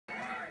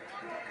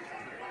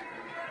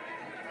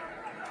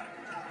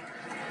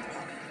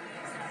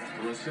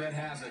Brissett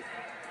has it.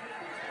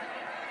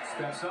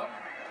 Steps up,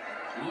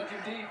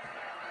 looking deep.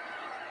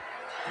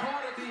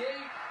 Caught at the 8,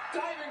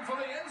 diving for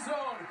the end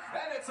zone,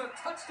 and it's a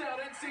touchdown,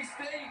 NC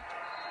State.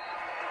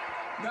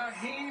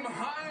 Nyheim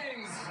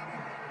Hines,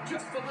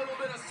 just a little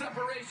bit of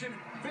separation,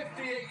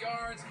 58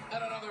 yards,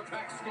 and another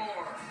pack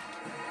score.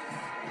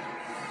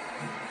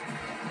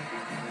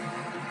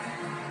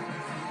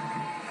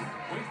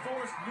 Wake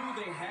Forest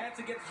knew they had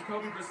to get to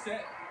Jacoby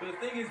Brissett, but the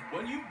thing is,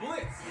 when you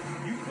blitz,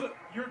 you put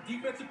your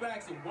defensive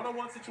backs in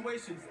one-on-one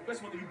situations,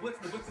 especially when you blitz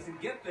and the blitz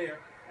doesn't get there.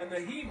 And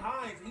Nyheim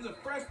Hines, he's a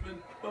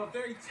freshman, but a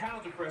very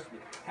talented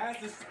freshman, has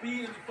the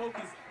speed and the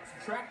focus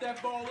to track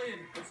that ball in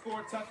and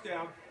score a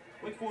touchdown.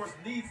 Wake Forest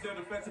needs their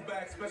defensive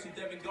back, especially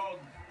Devin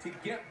Galton, to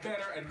get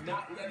better and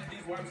not let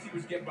these wide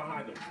receivers get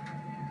behind them.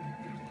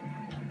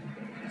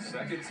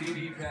 Second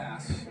TD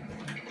pass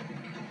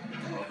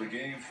of the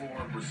game for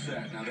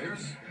Brissett. Now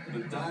there's the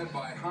dive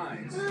by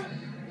Hines.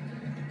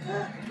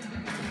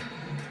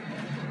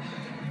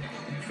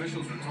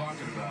 Officials are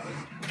talking about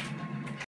it.